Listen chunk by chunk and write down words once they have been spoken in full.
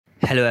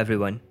Hello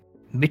everyone.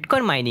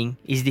 Bitcoin mining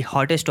is the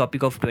hottest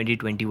topic of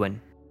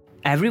 2021.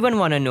 Everyone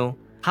wanna know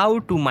how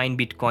to mine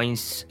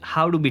bitcoins,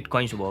 how do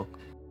bitcoins work?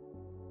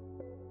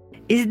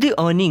 Is the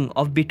earning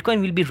of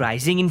Bitcoin will be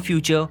rising in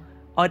future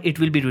or it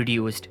will be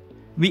reduced?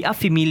 We are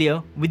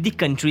familiar with the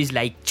countries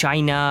like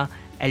China,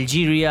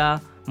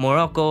 Algeria,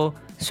 Morocco,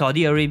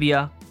 Saudi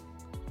Arabia,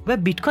 where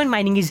Bitcoin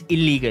mining is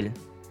illegal.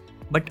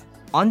 But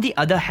on the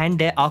other hand,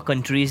 there are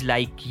countries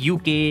like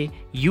UK,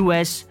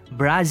 US,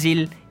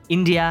 Brazil,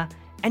 India,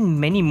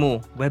 and many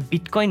more where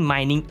Bitcoin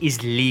mining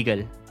is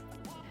legal.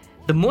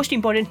 The most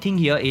important thing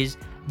here is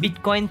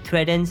Bitcoin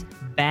threatens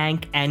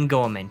bank and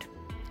government.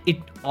 It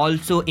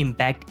also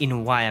impacts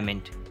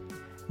environment.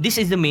 This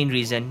is the main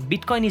reason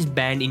Bitcoin is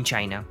banned in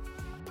China.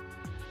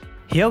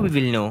 Here we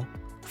will know.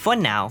 For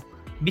now,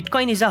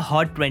 Bitcoin is a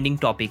hot trending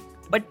topic.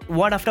 But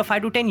what after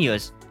 5 to 10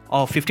 years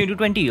or 15 to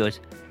 20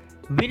 years?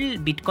 Will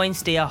Bitcoin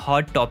stay a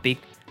hot topic?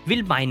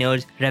 Will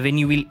miners'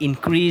 revenue will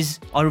increase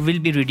or will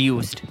be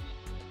reduced?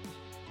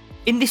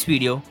 In this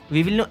video,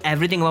 we will know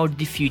everything about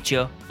the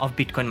future of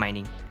Bitcoin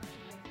mining.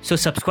 So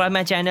subscribe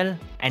my channel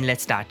and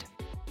let's start.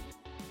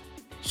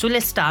 So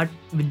let's start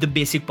with the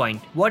basic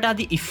point. What are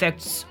the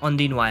effects on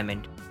the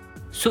environment?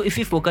 So if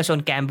we focus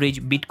on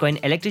Cambridge Bitcoin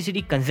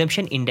Electricity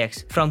Consumption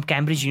Index from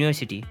Cambridge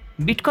University,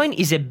 Bitcoin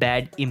is a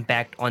bad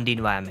impact on the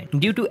environment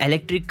due to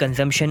electric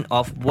consumption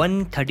of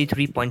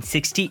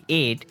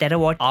 133.68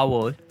 terawatt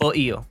hours per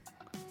year.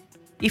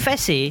 If I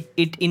say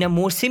it in a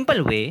more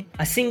simple way,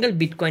 a single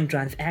Bitcoin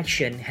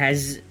transaction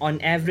has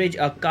on average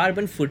a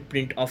carbon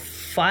footprint of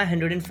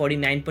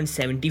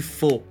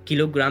 549.74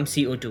 kilogram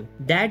CO2.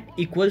 That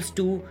equals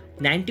to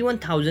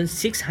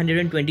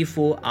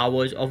 91,624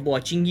 hours of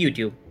watching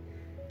YouTube.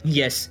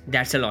 Yes,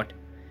 that's a lot.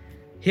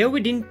 Here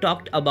we didn't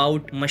talk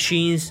about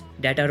machines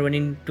that are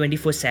running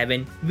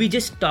 24/7. We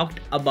just talked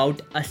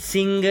about a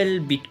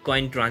single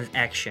Bitcoin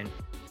transaction.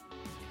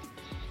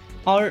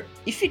 Or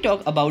if we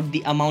talk about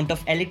the amount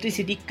of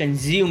electricity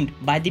consumed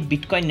by the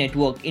Bitcoin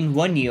network in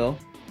 1 year,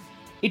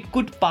 it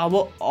could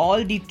power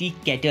all the tea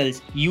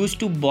kettles used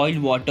to boil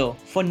water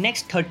for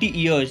next 30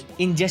 years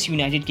in just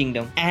United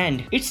Kingdom.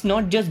 And it's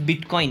not just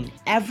Bitcoin.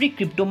 Every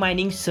crypto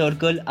mining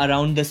circle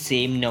around the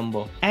same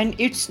number. And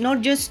it's not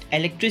just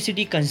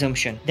electricity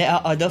consumption. There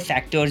are other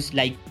factors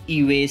like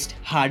e-waste,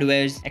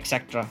 hardwares,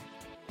 etc.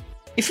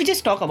 If we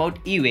just talk about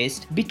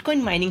e-waste,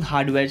 Bitcoin mining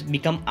hardwares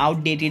become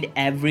outdated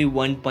every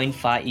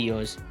 1.5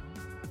 years.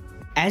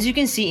 As you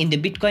can see in the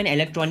Bitcoin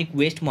Electronic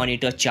Waste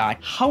Monitor chart,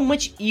 how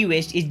much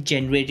e-waste is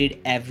generated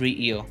every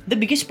year. The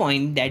biggest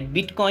point that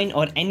Bitcoin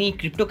or any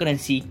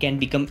cryptocurrency can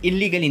become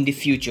illegal in the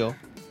future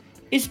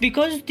is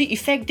because the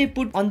effect they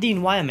put on the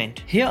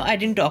environment. Here I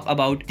didn't talk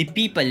about the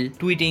people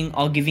tweeting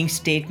or giving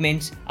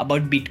statements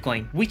about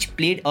Bitcoin, which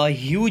played a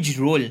huge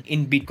role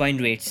in Bitcoin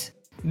rates.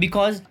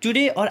 Because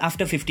today or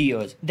after 50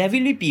 years, there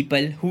will be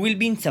people who will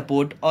be in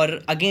support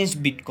or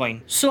against Bitcoin.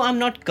 So I'm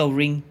not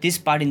covering this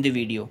part in the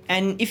video.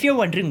 And if you're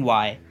wondering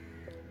why,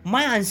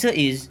 my answer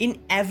is in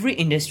every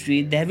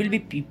industry there will be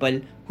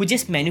people who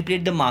just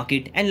manipulate the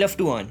market and love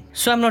to earn.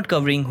 So I'm not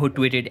covering who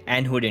tweeted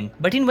and who didn't.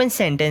 But in one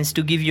sentence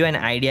to give you an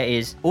idea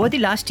is, over the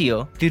last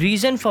year, the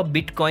reason for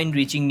Bitcoin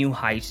reaching new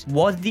heights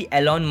was the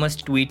Elon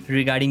Musk tweet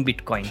regarding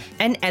Bitcoin.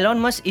 And Elon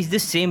Musk is the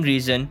same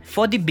reason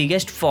for the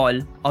biggest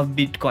fall of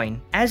Bitcoin.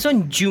 As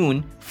on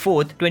June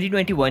 4th,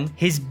 2021,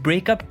 his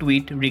breakup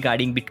tweet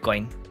regarding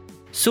Bitcoin.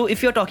 So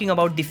if you're talking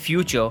about the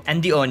future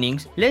and the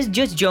earnings, let's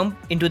just jump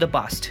into the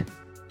past.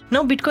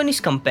 Now Bitcoin is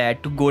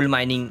compared to gold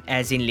mining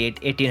as in late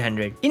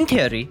 1800. In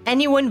theory,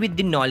 anyone with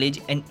the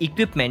knowledge and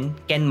equipment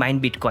can mine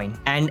Bitcoin.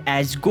 And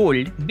as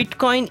gold,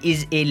 Bitcoin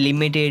is a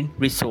limited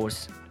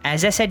resource.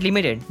 As I said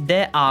limited,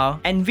 there are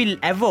and will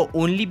ever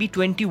only be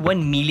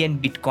 21 million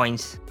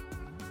Bitcoins.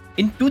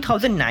 In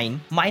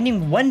 2009,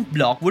 mining one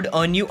block would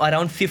earn you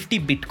around 50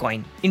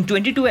 Bitcoin. In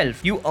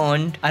 2012, you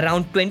earned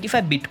around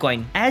 25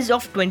 Bitcoin. As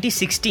of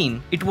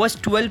 2016, it was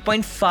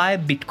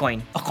 12.5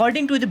 Bitcoin.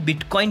 According to the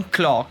Bitcoin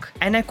clock,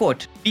 and I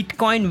quote,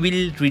 Bitcoin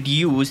will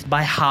reduce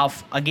by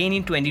half again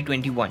in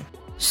 2021.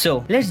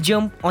 So let's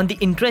jump on the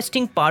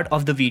interesting part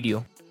of the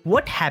video.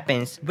 What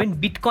happens when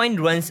Bitcoin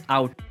runs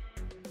out?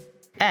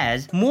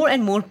 As more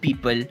and more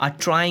people are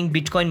trying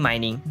Bitcoin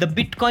mining, the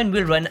Bitcoin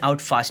will run out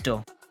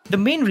faster. The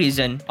main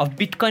reason of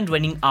Bitcoin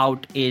running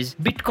out is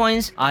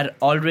Bitcoins are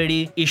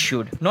already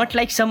issued, not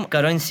like some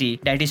currency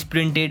that is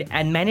printed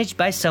and managed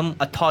by some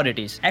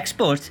authorities.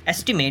 Experts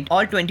estimate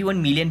all 21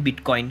 million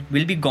Bitcoin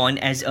will be gone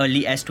as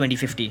early as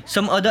 2050.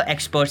 Some other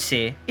experts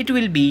say it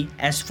will be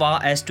as far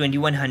as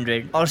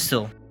 2100 or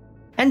so.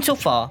 And so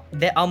far,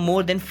 there are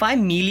more than 5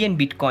 million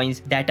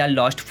Bitcoins that are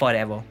lost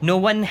forever. No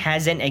one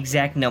has an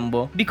exact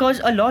number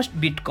because a lost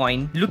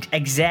Bitcoin looks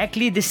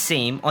exactly the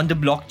same on the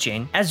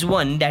blockchain as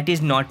one that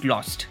is not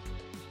lost.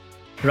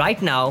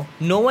 Right now,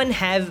 no one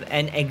have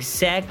an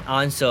exact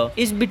answer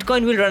is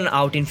Bitcoin will run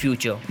out in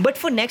future. But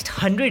for next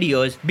 100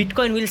 years,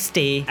 Bitcoin will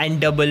stay and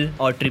double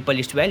or triple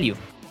its value.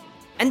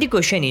 And the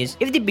question is,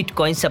 if the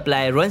Bitcoin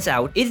supply runs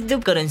out, is the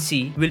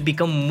currency will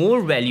become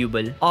more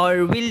valuable,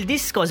 or will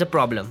this cause a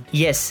problem?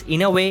 Yes,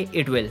 in a way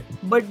it will.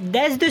 But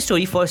that's the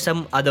story for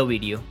some other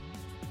video.